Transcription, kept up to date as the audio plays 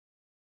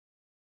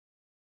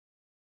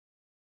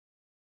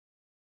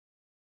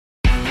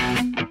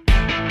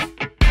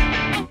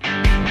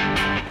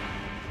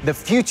The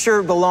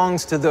future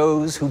belongs to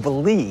those who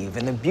believe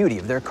in the beauty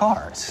of their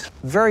cars.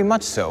 Very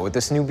much so with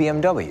this new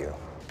BMW.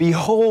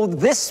 Behold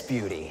this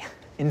beauty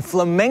in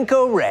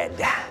flamenco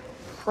red.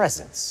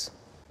 Presence.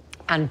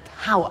 And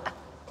power.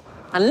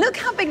 And look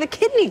how big the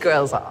kidney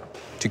grills are.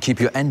 To keep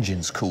your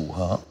engines cool,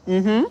 huh?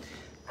 Mm-hmm.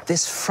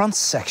 This front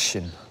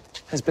section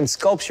has been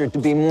sculptured to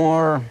be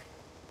more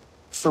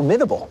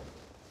formidable.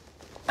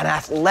 An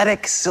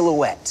athletic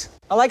silhouette.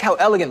 I like how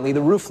elegantly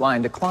the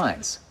roofline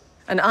declines.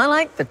 And I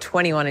like the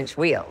 21-inch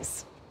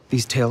wheels.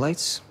 These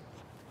taillights,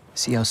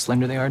 see how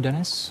slender they are,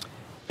 Dennis?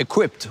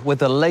 Equipped with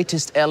the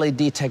latest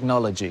LED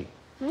technology.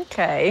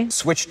 Okay.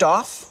 Switched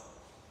off,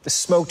 the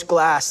smoked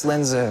glass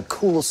lends a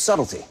cool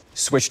subtlety.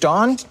 Switched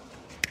on,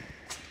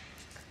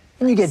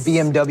 and you get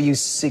BMW's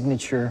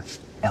signature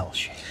L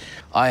shape.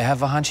 I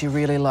have a hunch he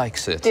really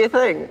likes it. Do you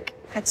think?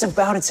 That's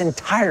about its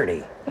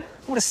entirety.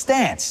 What a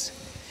stance.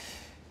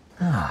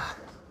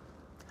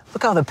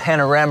 Look how the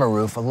panorama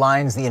roof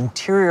aligns the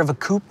interior of a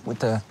coupe with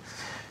the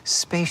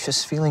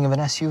spacious feeling of an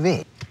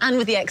SUV. And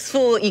with the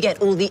X4, you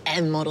get all the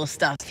M model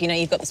stuff. You know,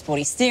 you've got the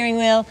sporty steering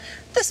wheel,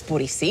 the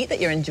sporty seat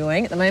that you're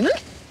enjoying at the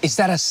moment. Is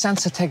that a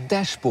Sensatec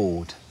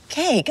dashboard?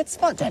 Okay, good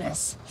spot,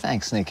 Dennis.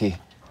 Thanks, Nikki.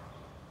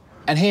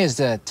 And here's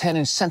the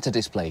 10-inch center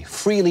display,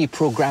 freely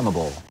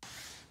programmable.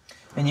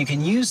 And you can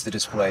use the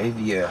display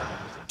via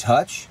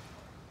touch,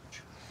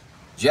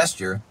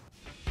 gesture,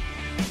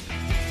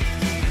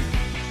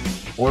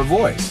 or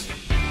voice.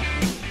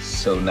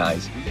 So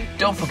nice.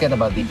 Don't forget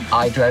about the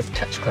iDrive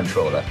touch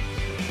controller.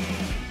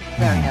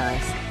 Very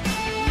nice.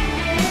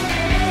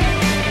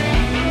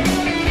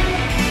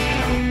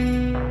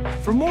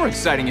 For more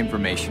exciting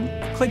information,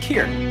 click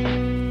here.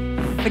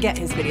 Forget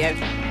his video.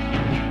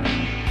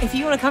 If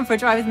you want to come for a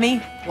drive with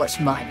me, watch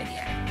my video.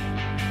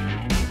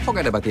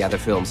 Forget about the other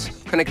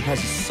films. Connected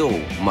Pass is so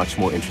much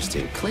more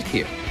interesting. Click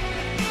here.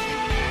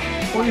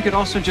 Or you could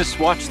also just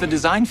watch the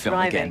design film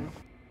again.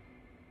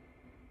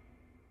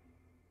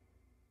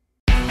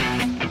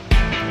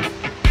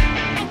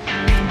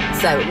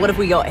 So, what have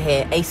we got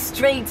here? A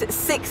straight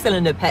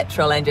 6-cylinder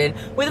petrol engine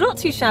with a not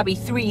too shabby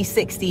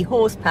 360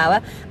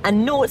 horsepower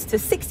and 0 to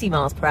 60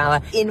 miles per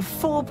hour in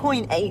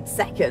 4.8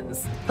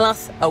 seconds.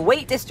 Plus a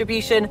weight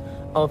distribution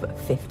of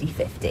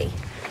 50-50.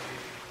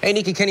 Hey,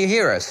 Nikki, can you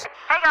hear us?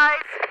 Hey,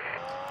 guys.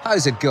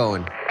 How's it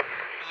going?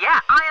 Yeah,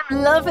 I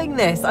am loving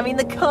this. I mean,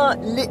 the car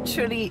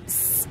literally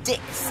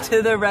sticks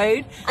to the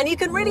road and you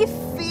can really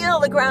feel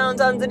the ground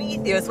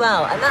underneath you as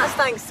well. And that's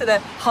thanks to the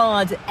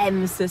hard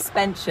M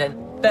suspension.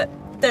 But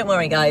don't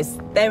worry, guys,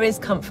 there is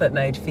comfort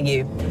mode for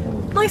you.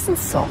 Nice and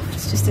soft,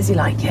 just as you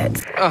like it.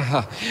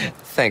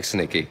 Thanks,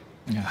 Nikki.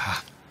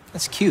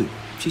 That's cute.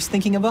 She's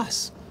thinking of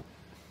us.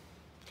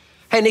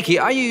 Hey, Nikki,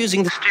 are you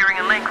using the steering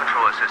and lane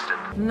control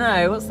assistant?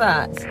 No, what's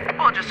that?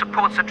 Well, it just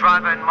supports the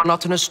driver in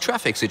monotonous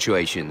traffic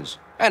situations.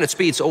 And it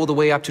speeds all the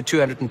way up to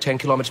 210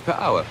 kilometers per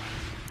hour.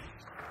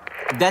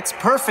 That's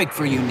perfect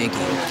for you, Nikki.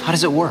 How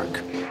does it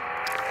work?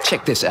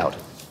 Check this out.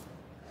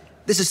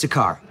 This is the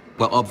car.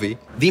 Well, obvi.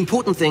 The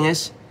important thing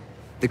is,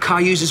 the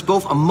car uses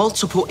both a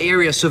multiple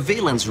area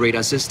surveillance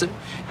radar system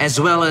as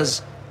well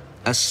as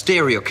a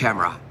stereo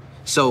camera.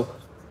 So,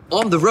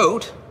 on the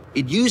road,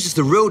 it uses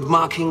the road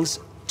markings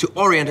to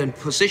orient and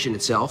position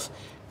itself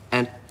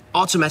and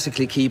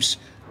automatically keeps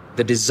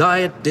the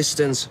desired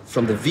distance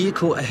from the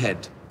vehicle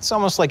ahead. It's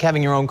almost like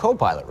having your own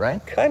co-pilot,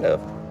 right? Kind of.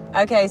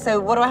 Okay,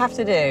 so what do I have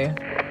to do?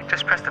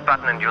 Just press the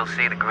button and you'll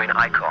see the green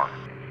icon.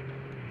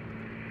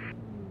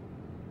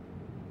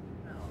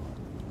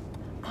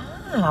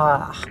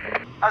 Ah.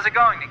 How's it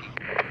going, Nikki?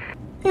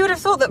 Who would have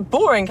thought that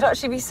boring could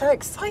actually be so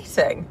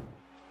exciting?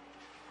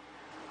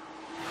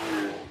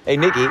 Hey,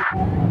 Nikki.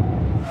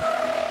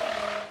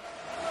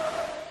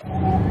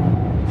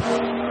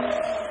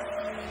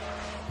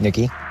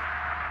 Nikki?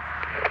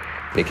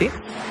 Nikki?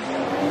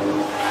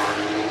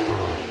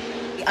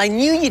 I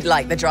knew you'd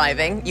like the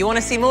driving. You want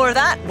to see more of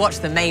that? Watch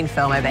the main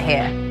film over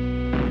here.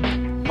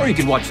 Or you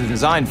could watch the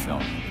design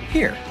film.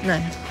 Here.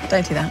 No,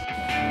 don't do that.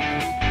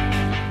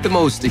 The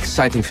most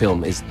exciting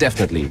film is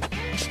definitely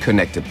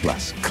Connected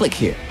Plus. Click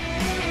here.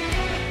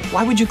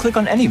 Why would you click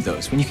on any of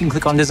those when you can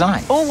click on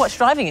design? Or watch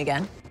driving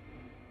again.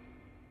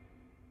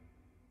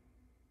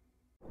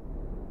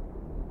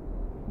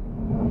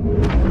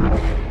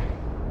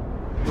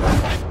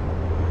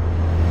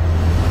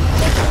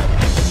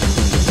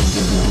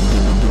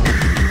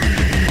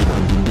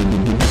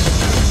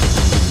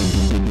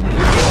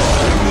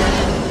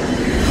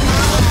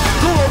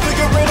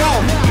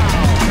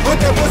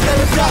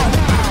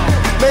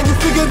 Man, you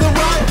figure the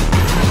right.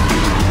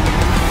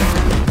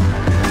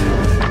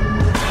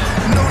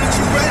 Know that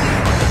you ready.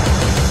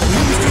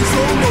 Lose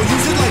control, no,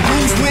 use it like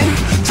lose win.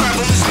 Drive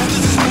on the shoulders,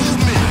 this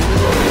movement.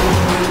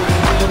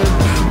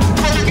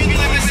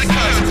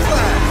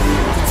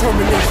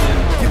 Determination,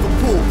 give a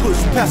pull,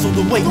 push, pass all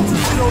the weight. Don't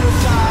sit on the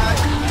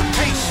side.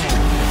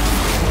 Patient.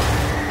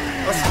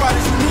 A spot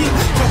is unique.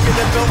 Tucking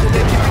that belt and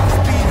they give it the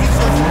speed. He's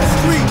off the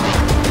street.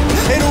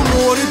 They don't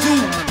know what to do.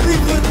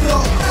 Leave it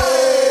up.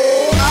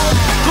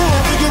 Go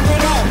and figure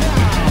it out.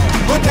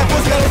 But that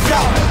was gotta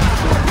shout.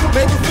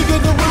 Man, you figure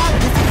the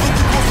right.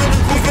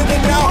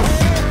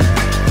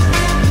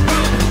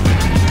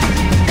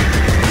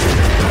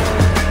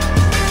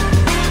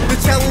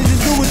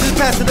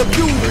 master the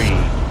beauty.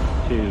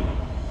 3, 2,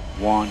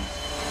 1.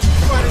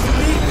 Riders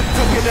unique,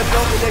 tucking that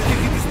belt and that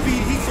kick the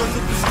speed, he turns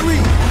up the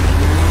street.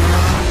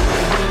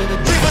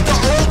 Leave it the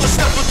old